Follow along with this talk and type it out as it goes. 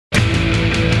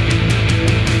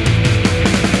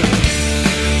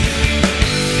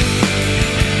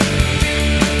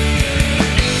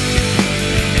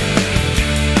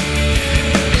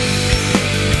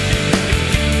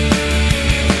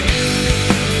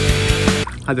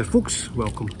Hi there folks,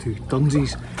 welcome to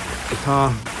Dunsi's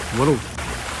Guitar World.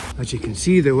 As you can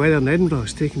see, the weather in Edinburgh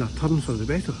is taking a turn for the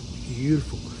better.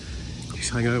 Beautiful. Just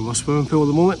hanging out in my swimming pool at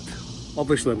the moment.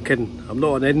 Obviously I'm kidding, I'm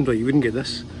not in Edinburgh, you wouldn't get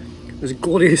this. There's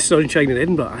glorious sunshine in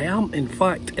Edinburgh. I am in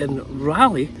fact in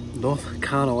Raleigh, North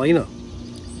Carolina,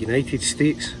 United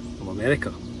States of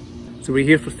America. So we're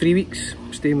here for 3 weeks,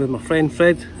 staying with my friend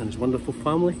Fred and his wonderful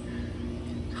family.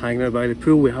 Hanging out by the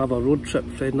pool. We have a road trip,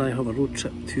 Fred and I have a road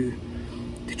trip to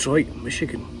Detroit,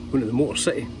 Michigan, going to the Motor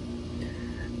City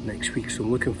next week, so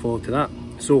I'm looking forward to that.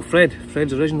 So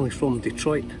Fred's originally from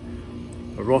Detroit,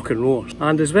 a rock and roller,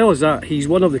 and as well as that, he's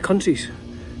one of the country's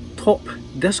top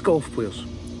disc golf players.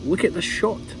 Look at this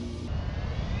shot.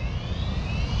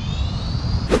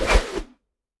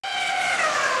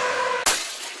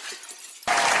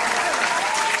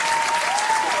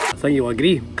 I think you'll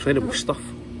agree, incredible stuff.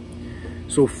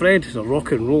 So Fred is a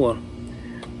rock and roller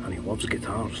and he loves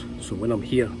guitars, so when I'm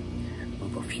here I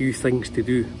have a few things to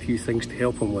do, a few things to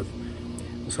help him with.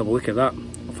 Let's have a look at that.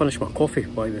 I'll finish my coffee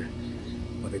by the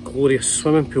glorious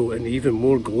swimming pool and the even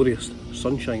more glorious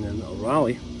sunshine in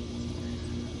Raleigh,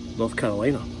 North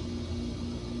Carolina.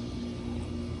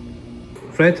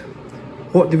 Fred,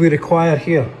 what do we require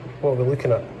here? What are we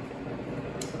looking at?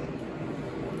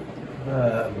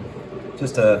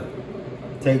 Just a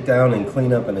take down and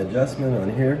clean up an adjustment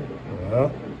on here.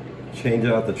 Change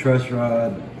out the truss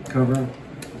rod cover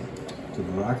to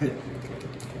the rocket,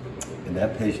 and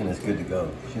that patient is good to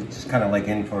go. She's just kind of like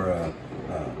in for a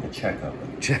checkup.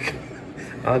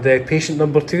 And patient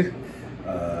number 2?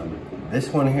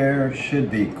 This one here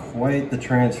should be quite the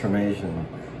transformation.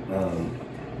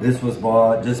 This was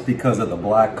bought just because of the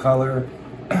black color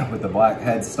with the black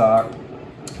headstock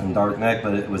and dark neck,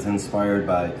 but it was inspired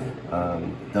by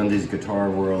Dunsi's Guitar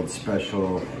World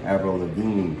special Avril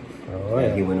Lavigne. Oh,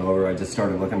 yeah. He went over, I just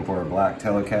started looking for a black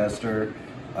Telecaster,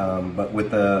 but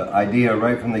with the idea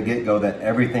right from the get-go that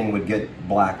everything would get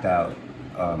blacked out.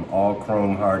 All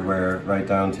chrome hardware, right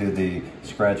down to the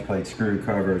scratch plate screw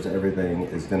covers, everything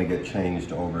is going to get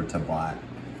changed over to black.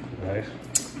 Nice.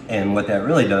 And what that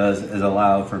really does is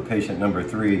allow for patient number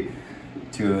 3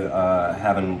 to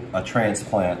having a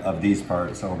transplant of these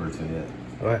parts over to it.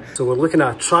 Right. So we're looking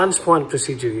at a transplant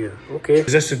procedure here. Okay.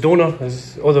 Is this the donor?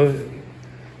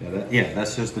 Yeah,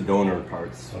 that's just the donor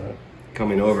parts. Right.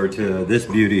 Coming over to this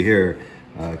beauty here,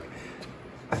 I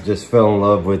just fell in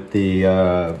love with the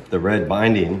red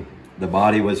binding. The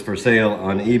body was for sale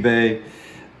on eBay.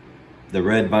 The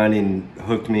red binding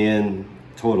hooked me in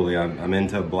totally. I'm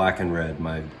into black and red.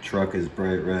 My truck is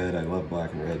bright red. I love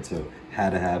black and red, so had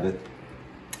to have it.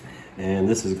 And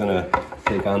this is gonna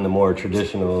take on the more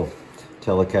traditional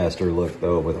Telecaster look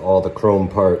though, with all the chrome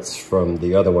parts from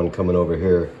the other one coming over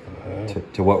here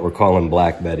to what we're calling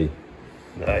Black Betty.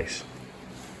 Nice.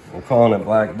 We're calling it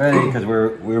Black Betty because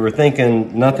we were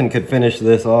thinking nothing could finish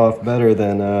this off better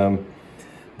than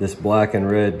this black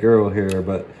and red girl here,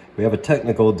 but we have a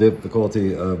technical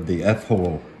difficulty of the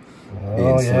F-hole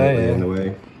being slightly in the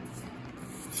way.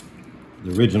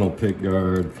 The original pick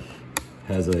guard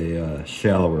has a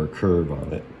shallower curve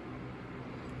on it,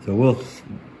 so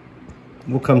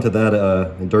we'll come to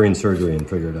that during surgery and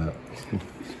figure it out.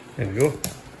 There we go.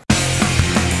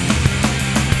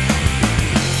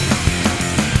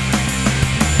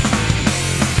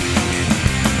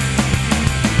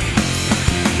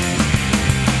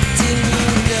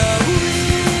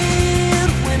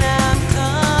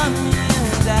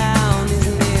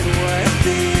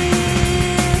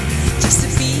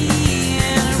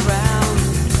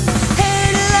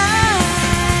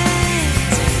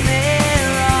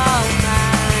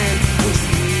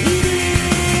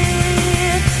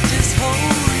 Just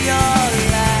hold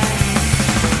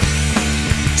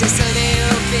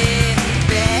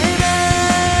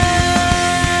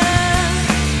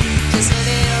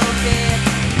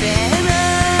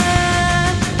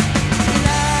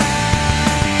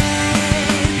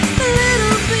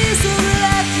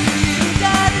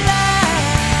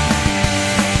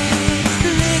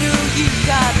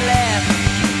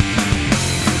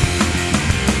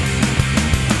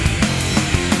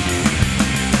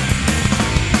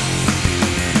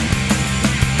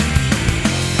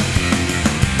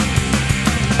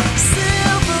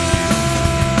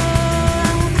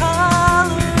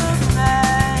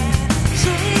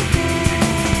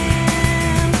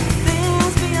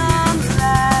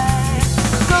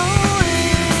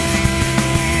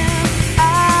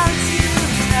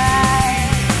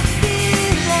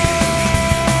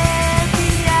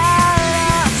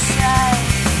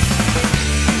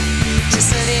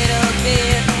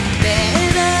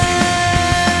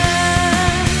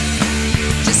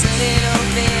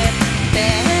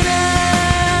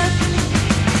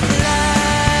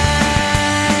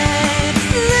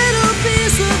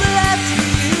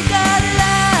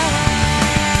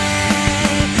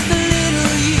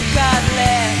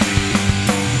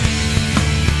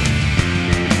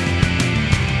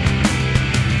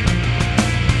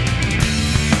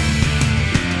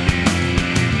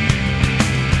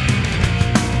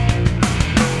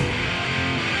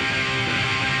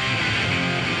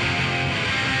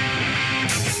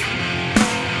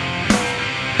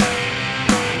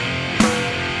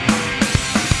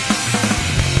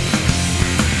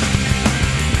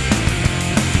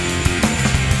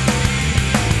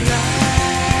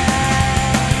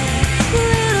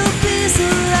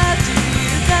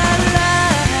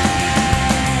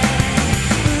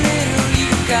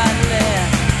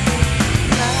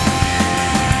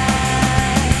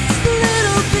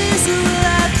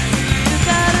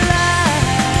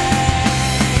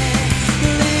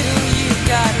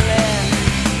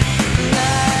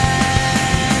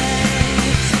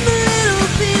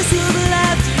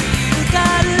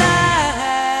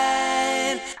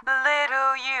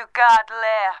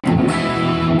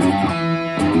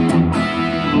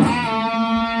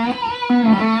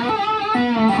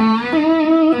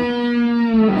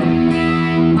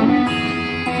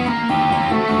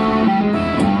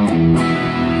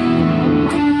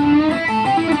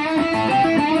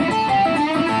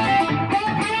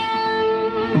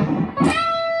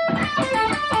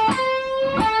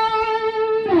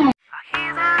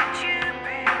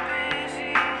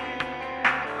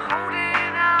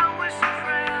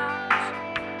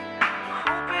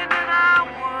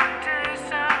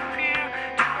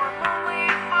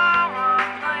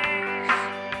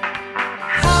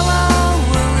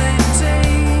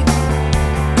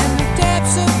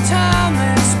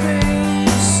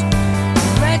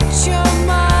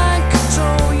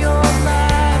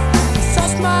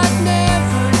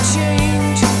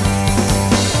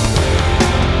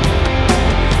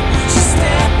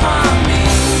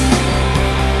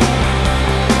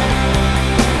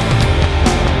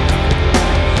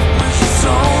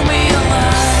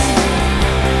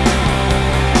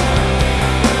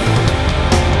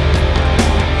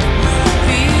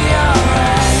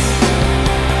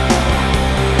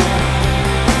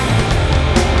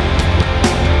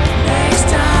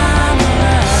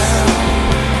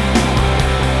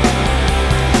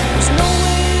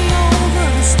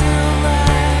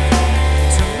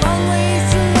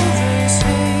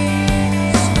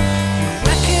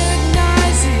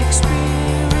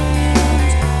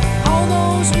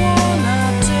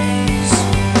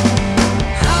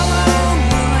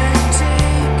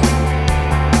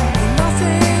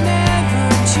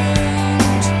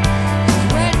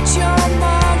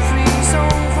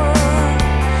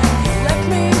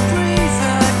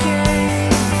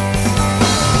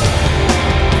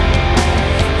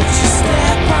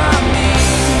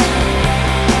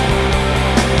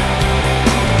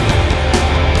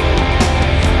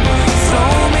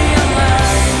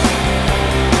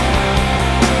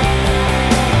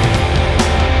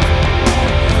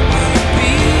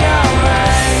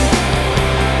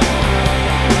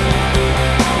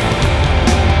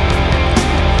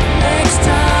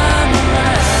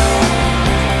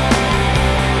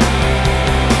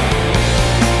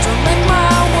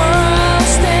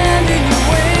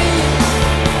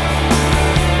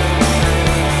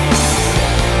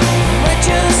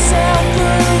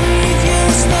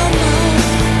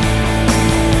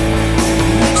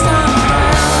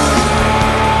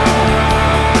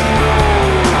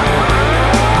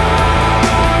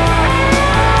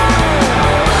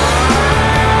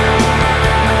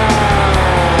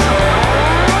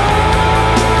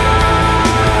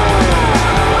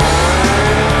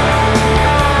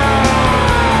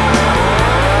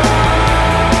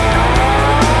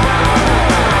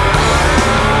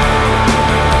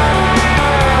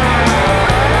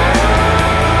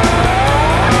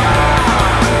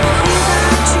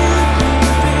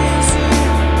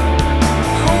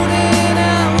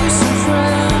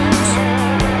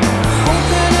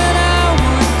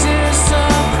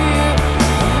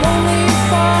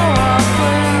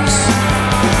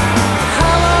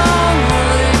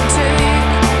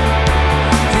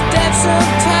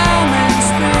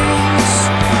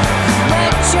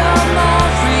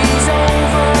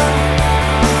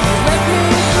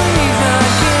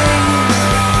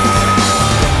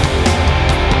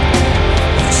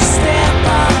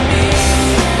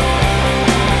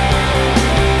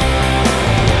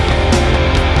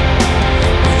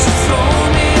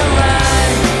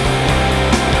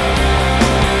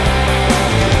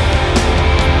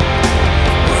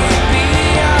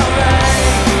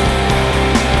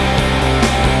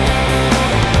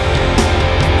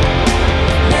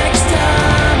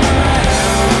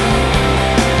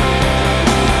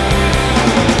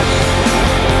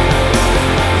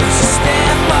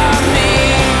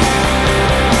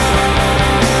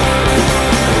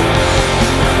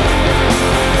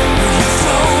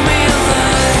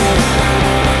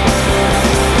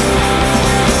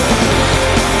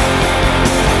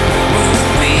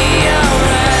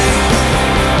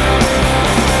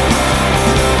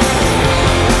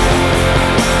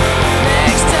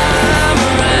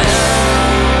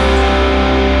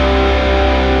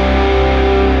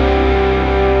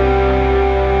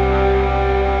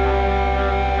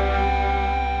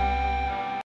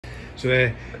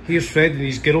Here's Fred in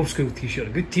his Girl School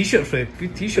t-shirt. Good t-shirt, Fred.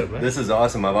 Good t-shirt, man. This is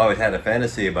awesome. I've always had a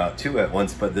fantasy about 2 at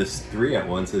once, but this 3 at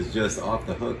once is just off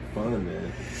the hook fun,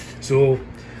 man. So,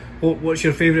 what's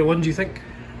your favourite one, do you think?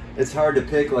 It's hard to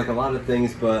pick, like a lot of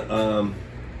things, but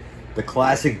the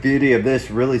classic beauty of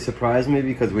this really surprised me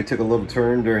because we took a little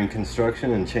turn during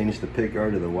construction and changed the pick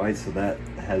guard to the white, so that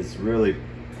has really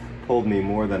pulled me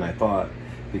more than I thought,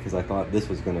 because I thought this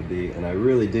was going to be, and I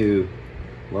really do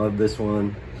love this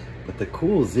one. But the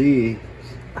CoolZ,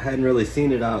 I hadn't really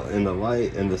seen it out in the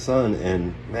light and the sun,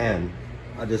 and man,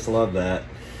 I just love that.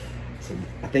 So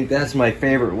I think that's my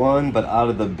favorite one, but out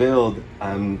of the build,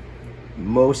 I'm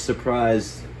most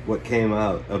surprised what came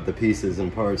out of the pieces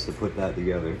and parts to put that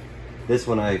together. This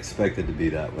one I expected to be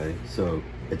that way, so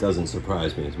it doesn't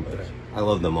surprise me as much. I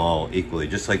love them all equally,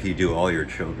 just like you do all your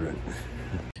children.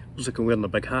 Looks like I'm wearing a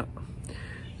big hat.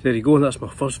 There you go, and that's my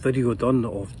first video done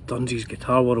of Dunsi's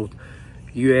Guitar World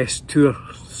US Tour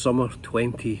Summer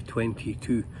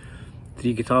 2022.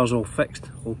 3 guitars all fixed,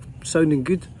 all sounding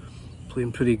good,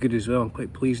 playing pretty good as well. I'm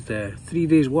quite pleased. 3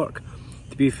 days work.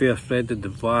 To be fair, Fred did the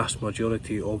vast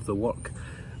majority of the work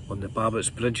on the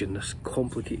Babicz Bridge in this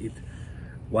complicated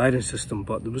wiring system,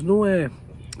 but there was no it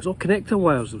was all connector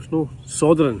wires, there was no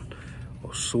soldering,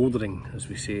 or soldering as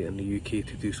we say in the UK,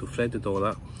 to do, so Fred did all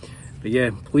that. But yeah,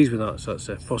 I'm pleased with that. So that's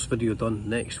the first video done.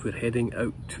 Next we're heading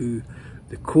out to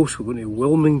the coast. We're going to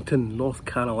Wilmington, North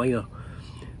Carolina.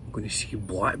 We're going to see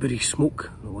blackberry smoke,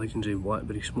 the legendary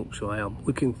blackberry smoke, so I am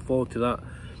looking forward to that.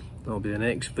 That'll be the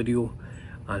next video.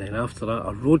 And then after that,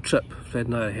 a road trip. Fred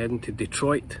and I are heading to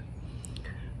Detroit.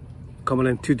 Coming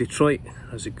into Detroit,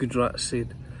 as the good rat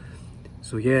said.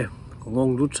 So yeah, a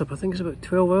long road trip. I think it's about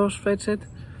 12 hours, Fred said.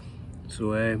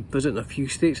 So visiting a few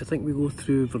states. I think we go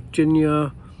through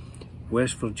Virginia,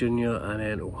 West Virginia, and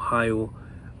then Ohio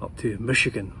up to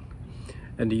Michigan.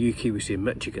 In the UK we say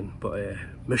Michigan, but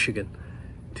Michigan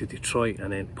to Detroit,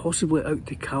 and then possibly out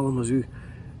to Kalamazoo.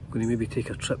 Going to maybe take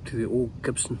a trip to the old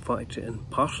Gibson factory in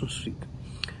Parsons Street.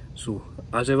 So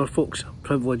as ever folks, a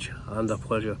privilege and a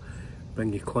pleasure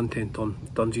bring you content on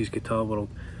Dunsi's Guitar World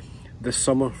this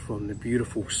summer from the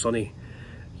beautiful sunny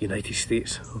United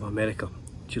States of America.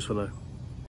 Cheers for now.